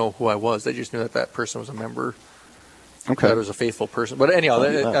didn't know who I was. They just knew that person was a member. Okay. That was a faithful person. But anyhow,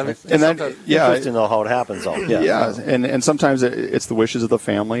 interesting to know how it happens, though. And sometimes it's the wishes of the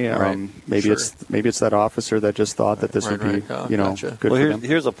family. Maybe Sure. it's that officer that just thought that this would be, gotcha. good for them.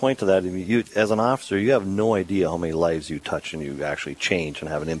 Here's a point to that. I mean, you, as an officer, you have no idea how many lives you touch and you actually change and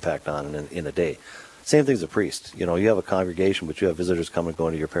have an impact on in a day. Same thing as a priest. You have a congregation, but you have visitors come and go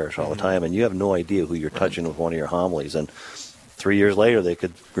into your parish all the time, and you have no idea who you're touching with one of your homilies. And 3 years later, they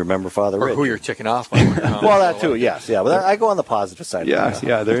could remember Father or Rich. who you're ticking off by. Well, that too, yes. Yeah, but I go on the positive side.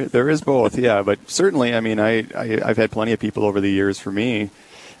 There is both. Yeah, but certainly, I mean, I've had plenty of people over the years. For me,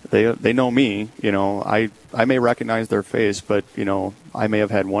 they know me. I may recognize their face, but I may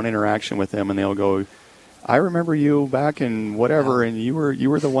have had one interaction with them, and they'll go, I remember you back in whatever, and you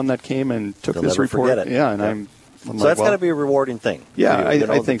were the one that came and took They'll this never report. forget it. Yeah, and Yeah. I'm So like, that's got to be a rewarding thing. Yeah, I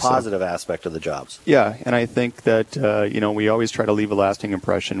think the positive aspect of the jobs. Yeah, and I think that we always try to leave a lasting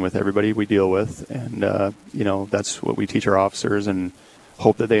impression with everybody we deal with, and that's what we teach our officers, and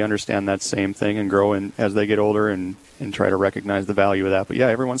hope that they understand that same thing and grow as they get older and try to recognize the value of that. But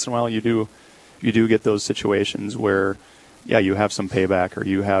every once in a while you do get those situations where you have some payback, or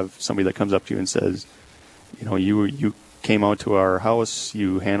you have somebody that comes up to you and says, you came out to our house,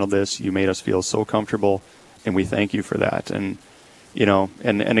 you handled this, you made us feel so comfortable, and we thank you for that. And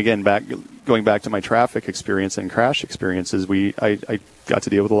and again, going back to my traffic experience and crash experiences, I got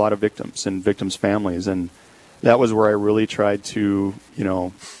to deal with a lot of victims and victims' families, and that was where I really tried to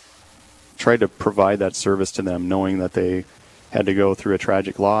provide that service to them, knowing that they had to go through a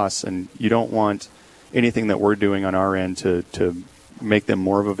tragic loss, and you don't want anything that we're doing on our end to make them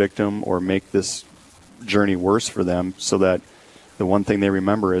more of a victim or make this journey worse for them, so that the one thing they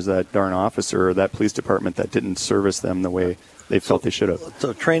remember is that darn officer or that police department that didn't service them the way they felt they should have.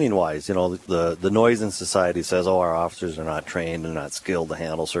 So training-wise, the noise in society says, our officers are not trained and not skilled to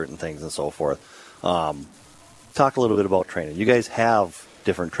handle certain things and so forth. Talk a little bit about training. You guys have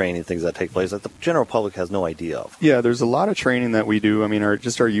different training things that take place that the general public has no idea of. Yeah, there's a lot of training that we do. I mean, our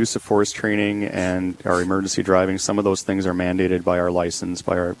use of force training and our emergency driving, some of those things are mandated by our license,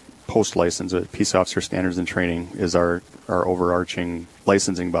 by our post-license. Peace Officer Standards and Training is our overarching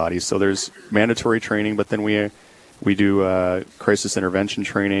licensing body. So there's mandatory training, but then we do crisis intervention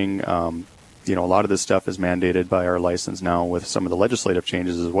training. A lot of this stuff is mandated by our license now with some of the legislative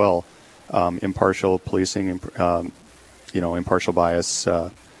changes as well. Impartial policing, impartial bias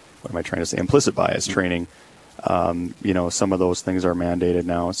what am I trying to say? Implicit bias training. Some of those things are mandated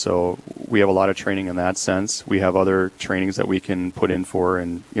now. So we have a lot of training in that sense. We have other trainings that we can put in for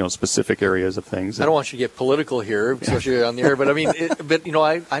in, specific areas of things. I don't want you to get political here, especially on the air, but I mean,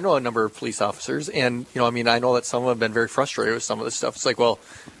 I know a number of police officers, and, I know that some have been very frustrated with some of this stuff. It's like, well,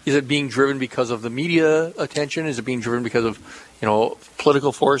 is it being driven because of the media attention? Is it being driven because of,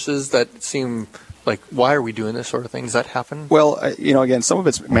 political forces that seem like, why are we doing this sort of thing? Does that happen? Well, again, some of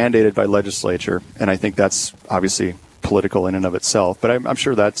it's mandated by legislature, and I think that's obviously political in and of itself. But I'm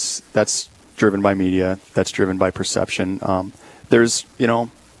sure that's driven by media. That's driven by perception. I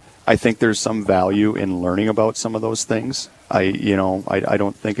think there's some value in learning about some of those things. I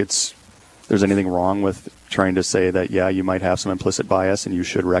don't think there's anything wrong with trying to say that, yeah, you might have some implicit bias and you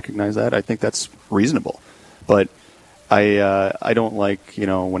should recognize that. I think that's reasonable. But I don't like,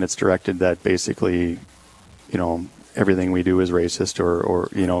 when it's directed that basically, everything we do is racist or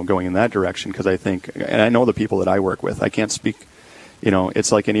going in that direction, because I think, and I know the people that I work with, I can't speak,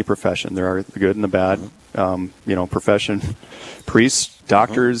 it's like any profession. There are the good and the bad, profession, priests,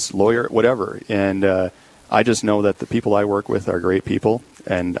 doctors, lawyer, whatever. And I just know that the people I work with are great people,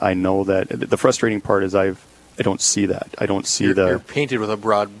 and I know that the frustrating part is I don't see that. I don't see you're painted with a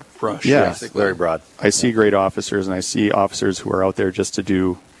broad brush. Yeah, basically. Very broad. I see great officers, and I see officers who are out there just to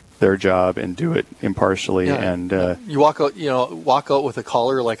do their job and do it impartially. Yeah. And you walk out with a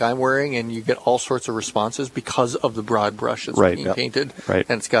collar like I'm wearing, and you get all sorts of responses because of the broad brush that's being painted. Right.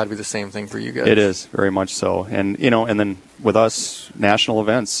 And it's got to be the same thing for you guys. It is very much so. And and then with us, national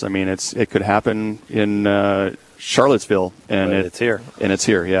events. I mean, it could happen in Charlottesville, and it's here. And it's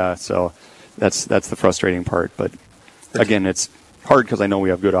here. Yeah. So that's the frustrating part. But again, it's hard because I know we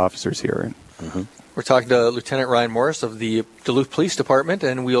have good officers here. Mm-hmm. We're talking to Lieutenant Ryan Morris of the Duluth Police Department,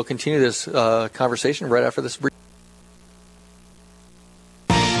 and we'll continue this conversation right after this brief.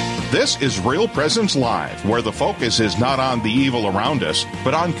 This is Real Presence Live, where the focus is not on the evil around us,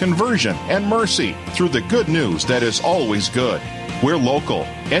 but on conversion and mercy through the good news that is always good. We're local,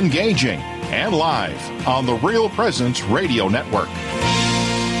 engaging, and live on the Real Presence Radio Network.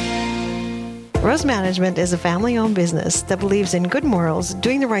 Rose Management is a family-owned business that believes in good morals,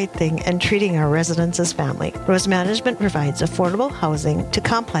 doing the right thing, and treating our residents as family. Rose Management provides affordable housing to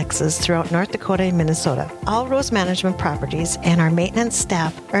complexes throughout North Dakota and Minnesota. All Rose Management properties and our maintenance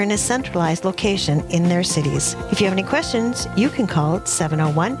staff are in a centralized location in their cities. If you have any questions, you can call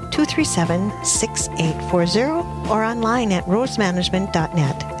 701-237-6840 or online at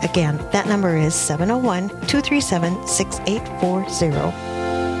rosemanagement.net. Again, that number is 701-237-6840.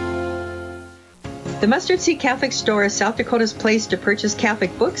 The Mustard Seed Catholic Store is South Dakota's place to purchase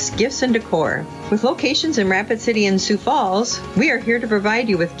Catholic books, gifts, and decor. With locations in Rapid City and Sioux Falls, we are here to provide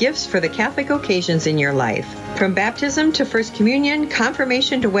you with gifts for the Catholic occasions in your life. From baptism to First Communion,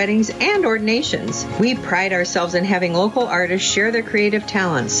 confirmation to weddings, and ordinations, we pride ourselves in having local artists share their creative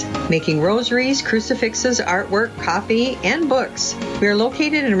talents, making rosaries, crucifixes, artwork, coffee, and books. We are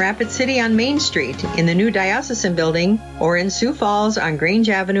located in Rapid City on Main Street, in the new Diocesan Building, or in Sioux Falls on Grange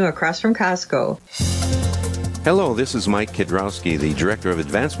Avenue across from Costco. Hello, this is Mike Kidrowski, the Director of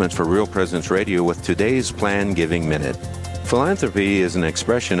Advancements for Real Presence Radio with today's Plan Giving Minute. Philanthropy is an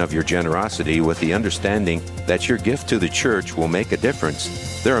expression of your generosity with the understanding that your gift to the church will make a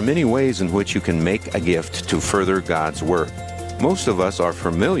difference. There are many ways in which you can make a gift to further God's work. Most of us are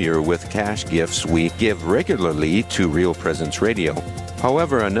familiar with cash gifts we give regularly to Real Presence Radio.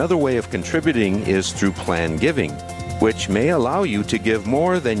 However, another way of contributing is through plan giving, which may allow you to give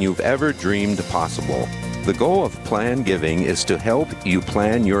more than you've ever dreamed possible. The goal of plan giving is to help you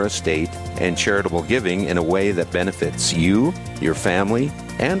plan your estate and charitable giving in a way that benefits you, your family,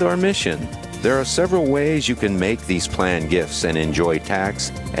 and our mission. There are several ways you can make these plan gifts and enjoy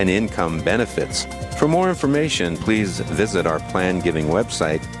tax and income benefits. For more information, please visit our plan giving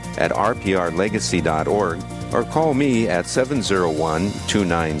website at rprlegacy.org or call me at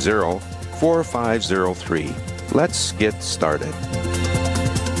 701-290-4503. Let's get started.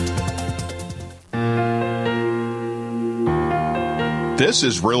 This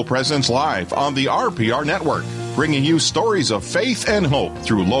is Real Presence Live on the RPR Network, bringing you stories of faith and hope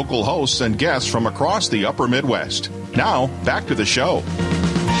through local hosts and guests from across the upper Midwest. Now, back to the show.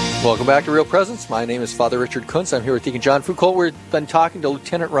 Welcome back to Real Presence. My name is Father Richard Kuntz. I'm here with Deacon John Foucault. We've been talking to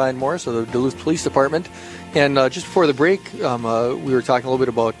Lieutenant Ryan Morris of the Duluth Police Department. And just before the break, we were talking a little bit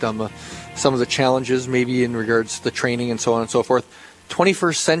about some of the challenges maybe in regards to the training and so on and so forth.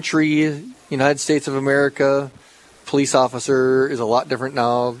 21st century United States of America police officer is a lot different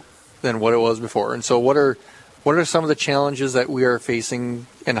now than what it was before. And so what are some of the challenges that we are facing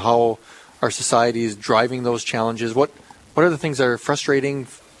and how our society is driving those challenges? What are the things that are frustrating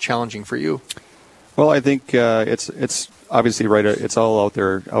challenging for you? Well, I think it's obviously right. It's all out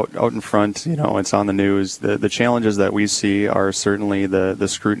there, out in front. It's on the news. The challenges that we see are certainly the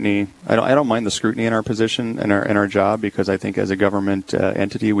scrutiny. I don't mind the scrutiny in our position and in our job, because I think as a government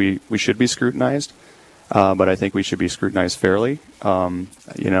entity we should be scrutinized, but I think we should be scrutinized fairly.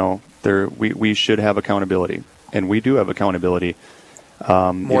 We should have accountability, and we do have accountability.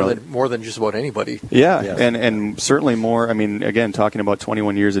 More than just about anybody. Yeah, yes. and certainly more. I mean, again, talking about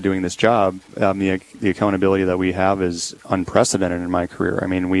 21 years of doing this job, the accountability that we have is unprecedented in my career. I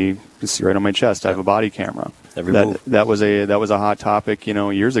mean, you see right on my chest, I have a body camera. That was a hot topic,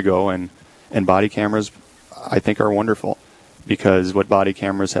 years ago, and body cameras, I think, are wonderful, because what body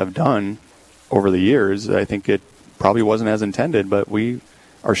cameras have done over the years, I think it probably wasn't as intended, but we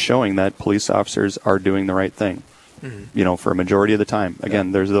are showing that police officers are doing the right thing. Mm-hmm. For a majority of the time.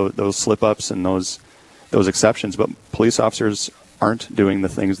 Again, there's those slip-ups and those exceptions, but police officers aren't doing the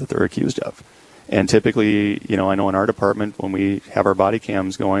things that they're accused of. And typically, I know in our department, when we have our body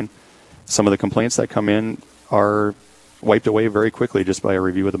cams going, some of the complaints that come in are wiped away very quickly just by a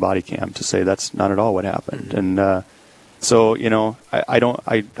review of the body cam to say that's not at all what happened. Mm-hmm. And so,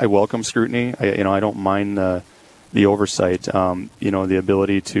 I welcome scrutiny. I don't mind the oversight. The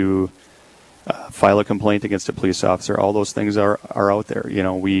ability to file a complaint against a police officer. All those things are out there.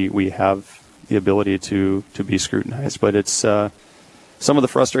 We have the ability to be scrutinized, but it's some of the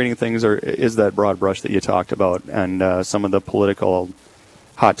frustrating things is that broad brush that you talked about, and some of the political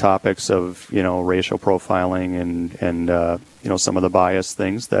hot topics of racial profiling and some of the bias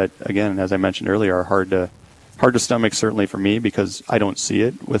things that, again, as I mentioned earlier, are hard to stomach, certainly for me, because I don't see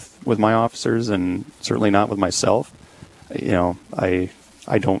it with my officers, and certainly not with myself. I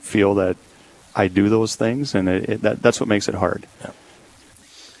don't feel that I do those things, and that's what makes it hard. Yeah.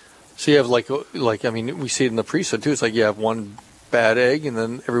 So you have we see it in the priesthood too. It's like you have one bad egg, and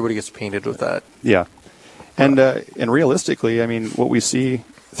then everybody gets painted with that. Yeah, and realistically, what we see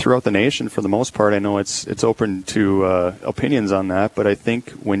throughout the nation, for the most part, I know it's open to opinions on that, but I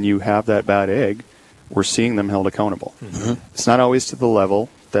think when you have that bad egg, we're seeing them held accountable. Mm-hmm. It's not always to the level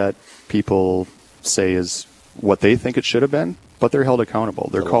that people say is what they think it should have been, but they're held accountable.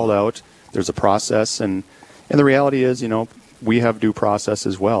 They're called out. There's a process, and the reality is, we have due process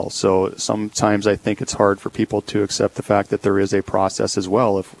as well. So sometimes I think it's hard for people to accept the fact that there is a process as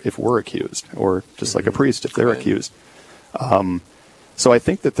well if we're accused, or just like a priest if they're accused. So I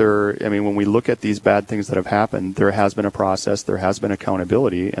think that when we look at these bad things that have happened, there has been a process, there has been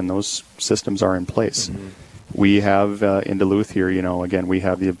accountability, and those systems are in place. Mm-hmm. We have in Duluth here, again, you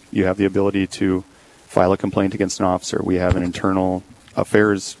have the ability to file a complaint against an officer. We have an internal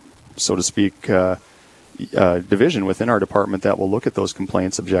affairs, so to speak, division within our department that will look at those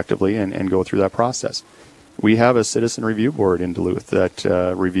complaints objectively and go through that process. We have a citizen review board in Duluth that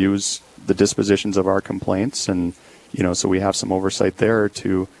reviews the dispositions of our complaints, and so we have some oversight there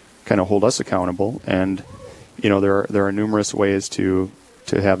to kind of hold us accountable. And there are numerous ways to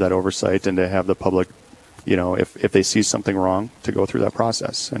have that oversight and to have the public, if they see something wrong, to go through that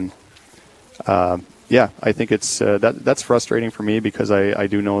process. And I think it's that's frustrating for me, because I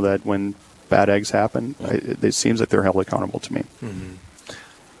do know that when bad eggs happen, it seems like they're held accountable to me.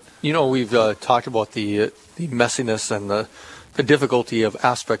 Mm-hmm. We've talked about the messiness and the difficulty of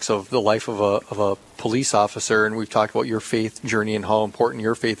aspects of the life of a police officer, and we've talked about your faith journey and how important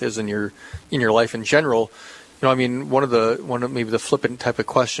your faith is in your life in general. One of maybe the flippant type of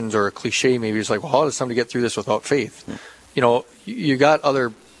questions, or a cliche maybe, is like, well, how does somebody get through this without faith? Yeah. You got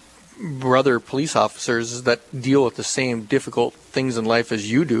other brother police officers that deal with the same difficult things in life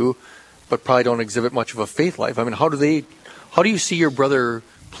as you do, but probably don't exhibit much of a faith life. How do you see your brother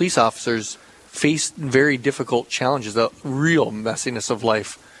police officers face very difficult challenges, the real messiness of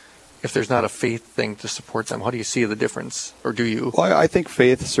life, if there's not a faith thing to support them? How do you see the difference, or do you? Well, I think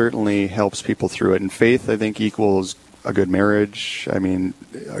faith certainly helps people through it, and faith, I think, equals a good marriage,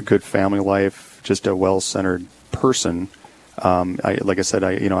 a good family life, just a well-centered person. Like I said,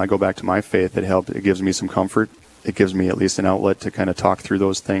 I go back to my faith. It gives me some comfort. It gives me at least an outlet to kind of talk through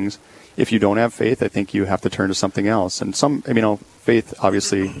those things. If you don't have faith, I think you have to turn to something else. And faith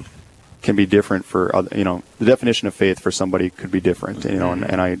obviously can be different for other, the definition of faith for somebody could be different,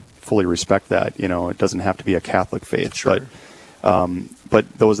 and I fully respect that. It doesn't have to be a Catholic faith, sure.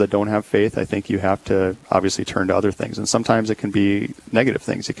 But those that don't have faith, I think you have to obviously turn to other things. And sometimes it can be negative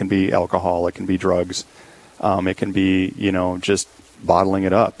things. It can be alcohol. It can be drugs. It can be, just bottling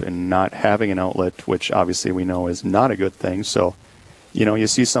it up and not having an outlet, which obviously we know is not a good thing. So, you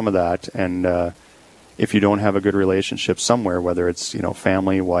see some of that. And if you don't have a good relationship somewhere, whether it's,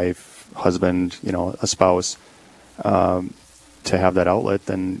 family, wife, husband, a spouse, to have that outlet,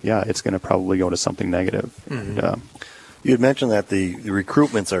 then yeah, it's going to probably go to something negative. Mm-hmm. And, You had mentioned that the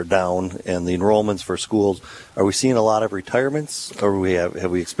recruitments are down and the enrollments for schools. Are we seeing a lot of retirements, or have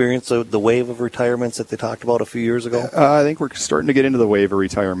we experienced the wave of retirements that they talked about a few years ago? I think we're starting to get into the wave of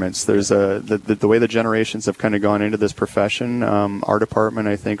retirements. There's the way the generations have kind of gone into this profession. Our department,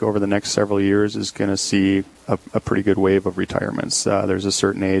 I think, over the next several years is going to see a pretty good wave of retirements. There's a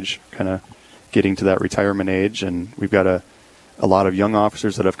certain age kind of getting to that retirement age, and we've got a lot of young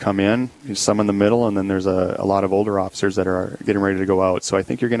officers that have come in, some in the middle, and then there's a lot of older officers that are getting ready to go out. So I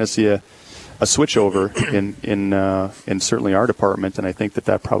think you're going to see a switch over in certainly our department, and I think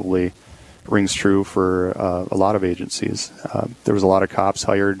that probably rings true for a lot of agencies. There was a lot of cops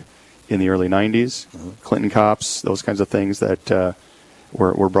hired in the early 90s, Clinton cops, those kinds of things that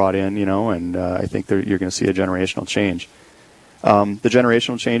were brought in, and I think you're going to see a generational change. The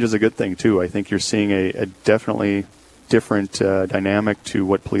generational change is a good thing, too. I think you're seeing a definitely different dynamic to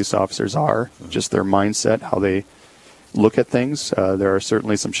what police officers are, just their mindset, how they look at things. There are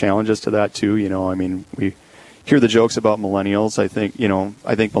certainly some challenges to that too. I mean, we hear the jokes about millennials. I think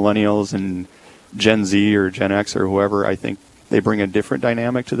millennials and Gen Z or Gen X or whoever, I think they bring a different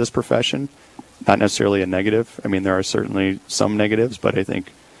dynamic to this profession, not necessarily a negative. I mean, there are certainly some negatives, but I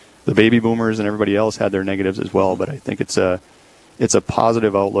think the baby boomers and everybody else had their negatives as well. But I think it's a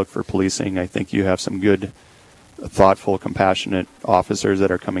positive outlook for policing. I think you have some good, thoughtful, compassionate officers that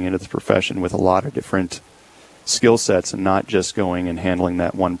are coming into this profession with a lot of different skill sets and not just going and handling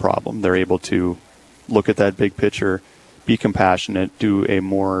that one problem. They're able to look at that big picture, be compassionate, do a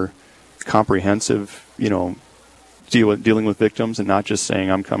more comprehensive, dealing with victims and not just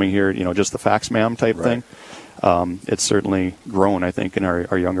saying, I'm coming here, just the facts, ma'am type thing. It's certainly grown, I think, and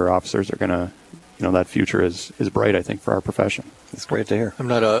our younger officers are going to, that future is bright, I think, for our profession. It's great to hear. I'm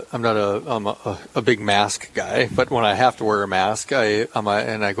not a big mask guy, but when I have to wear a mask,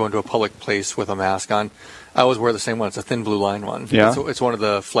 and I go into a public place with a mask on, I always wear the same one. It's a thin blue line one. Yeah. It's one of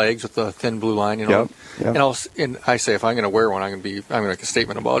the flags with the thin blue line. Yep. And I say if I'm going to wear one, I'm going to make a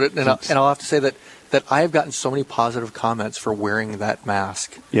statement about it. And I'll have to say that I have gotten so many positive comments for wearing that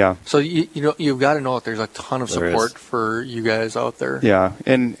mask. Yeah. So you've got to know that there's a ton of support for you guys out there. Yeah,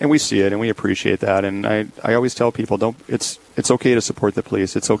 and we see it and we appreciate that. And I always tell people, it's okay to support the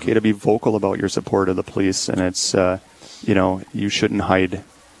police. It's okay to be vocal about your support of the police, and it's you shouldn't hide.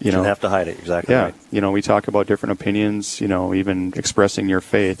 You shouldn't have to hide it. Exactly. Yeah. Right. We talk about different opinions. Even expressing your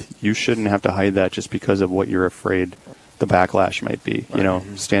faith. You shouldn't have to hide that just because of what you're afraid the backlash might be.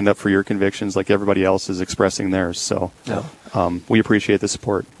 Stand up for your convictions like everybody else is expressing theirs. So we appreciate the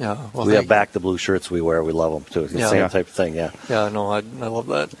support. Yeah. Well, we have back the blue shirts we wear. We love them too. It's the same type of thing. Yeah. Yeah. No, I love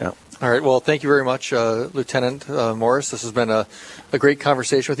that. Yeah. All right. Well, thank you very much, Lieutenant Morris. This has been a great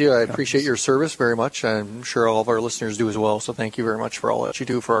conversation with you. I appreciate your service very much. I'm sure all of our listeners do as well. So thank you very much for all that you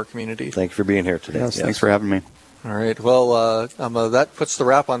do for our community. Thank you for being here today. Yes. Thanks for having me. All right. Well, that puts the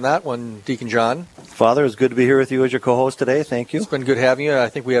wrap on that one, Deacon John. Father, it's good to be here with you as your co-host today. Thank you. It's been good having you. I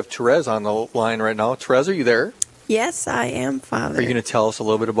think we have Therese on the line right now. Therese, are you there? Yes, I am, Father. Are you going to tell us a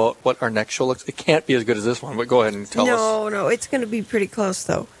little bit about what our next show looks like? It can't be as good as this one, but go ahead and tell us. No, it's going to be pretty close,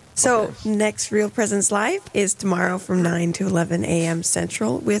 though. So next Real Presence Live is tomorrow from 9 to 11 a.m.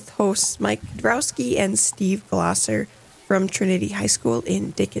 Central with hosts Mike Kudrowski and Steve Glosser from Trinity High School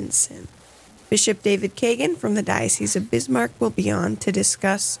in Dickinson. Bishop David Kagan from the Diocese of Bismarck will be on to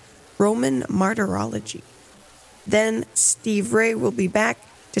discuss Roman martyrology. Then Steve Ray will be back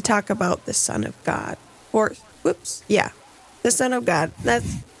to talk about the Son of God. The Son of God.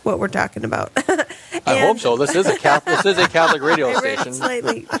 That's what we're talking about. I hope so. This is a Catholic radio station. I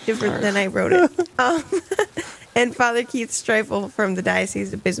read it slightly different than I wrote it. And Father Keith Streifel from the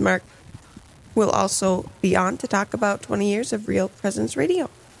Diocese of Bismarck will also be on to talk about 20 years of Real Presence Radio.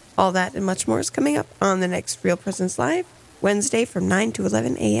 All that and much more is coming up on the next Real Presence Live, Wednesday from 9 to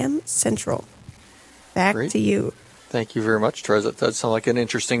 11 a.m. Central. Back to you. Thank you very much, Therese. That does sound like an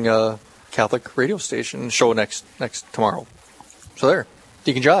interesting Catholic radio station show next tomorrow. So there.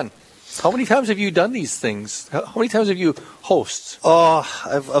 Deacon John, how many times have you done these things? How many times have you hosts?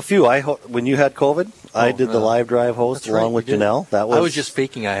 A few. When you had COVID, I did the live drive host along with Janelle. I was just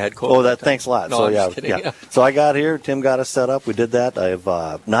faking I had COVID. Thanks a lot. No, so I'm just kidding. Yeah. So I got here. Tim got us set up. We did that. I've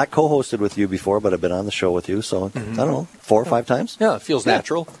not co-hosted with you before, but I've been on the show with you. So I don't know, 4 or 5 times. Yeah, it feels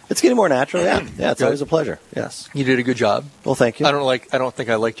natural. It's getting more natural. Yeah, it's always a pleasure. Yes, you did a good job. Well, thank you. I don't think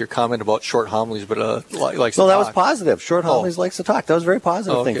I liked your comment about short homilies, but likes. No, that was positive. Short homilies likes to talk. That was a very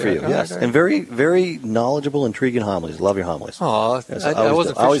positive thing for you. Yes, and very, very knowledgeable, intriguing homilies. Love your homilies. Oh, yes,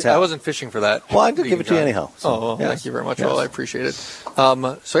 I wasn't fishing for that. Well, I'm going to give it to you anyhow. So, thank you very much. Yes. Well, I appreciate it.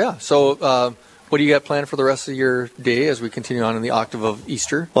 So What do you got planned for the rest of your day as we continue on in the octave of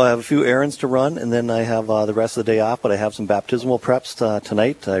Easter? Well, I have a few errands to run, and then I have the rest of the day off, but I have some baptismal preps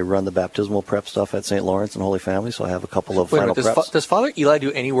tonight. I run the baptismal prep stuff at St. Lawrence and Holy Family, so I have a couple of final preps. Does Father Eli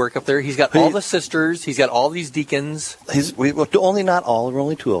do any work up there? He's got all the sisters. He's got all these deacons. Only not all. There are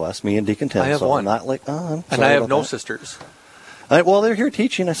only two of us, me and Deacon Tim. I have one. Not like, and I have no sisters. Well, they're here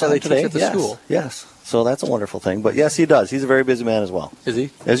teaching. I saw them today. Teach at the school. Yes. So that's a wonderful thing. But yes, he does. He's a very busy man as well. Is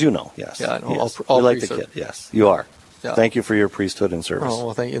he? As you know, yes. Yeah, I know. Yes. All you like the priesthood. kid. Yes, you are. Yeah. Thank you for your priesthood and service. Oh,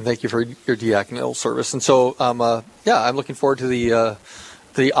 well, thank you for your diaconal service. And so, I'm looking forward to the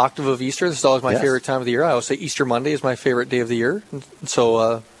octave of Easter. This is always my favorite time of the year. I always say Easter Monday is my favorite day of the year. And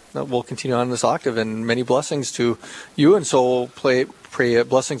so we'll continue on this octave, and many blessings to you. And so we'll pray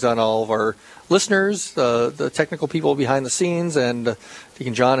blessings on all of our listeners, the technical people behind the scenes, and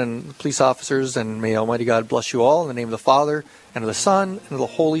Deacon John and the police officers, and may Almighty God bless you all in the name of the Father, and of the Son, and of the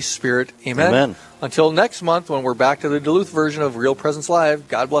Holy Spirit. Amen. Amen. Until next month, when we're back to the Duluth version of Real Presence Live,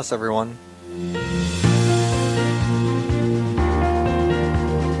 God bless everyone.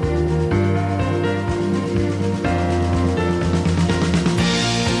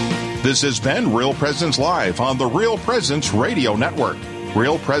 This has been Real Presence Live on the Real Presence Radio Network.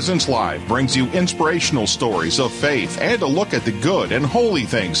 Real Presence Live brings you inspirational stories of faith and a look at the good and holy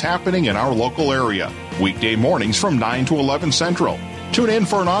things happening in our local area. Weekday mornings from 9 to 11 Central. Tune in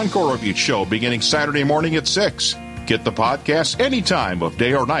for an encore of each show beginning Saturday morning at 6. Get the podcast any time of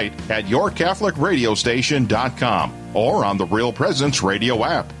day or night at yourcatholicradiostation.com or on the Real Presence Radio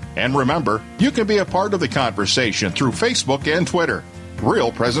app. And remember, you can be a part of the conversation through Facebook and Twitter.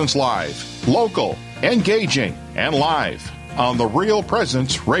 Real Presence Live. Local, engaging, and live on the Real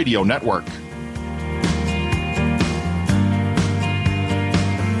Presence Radio Network.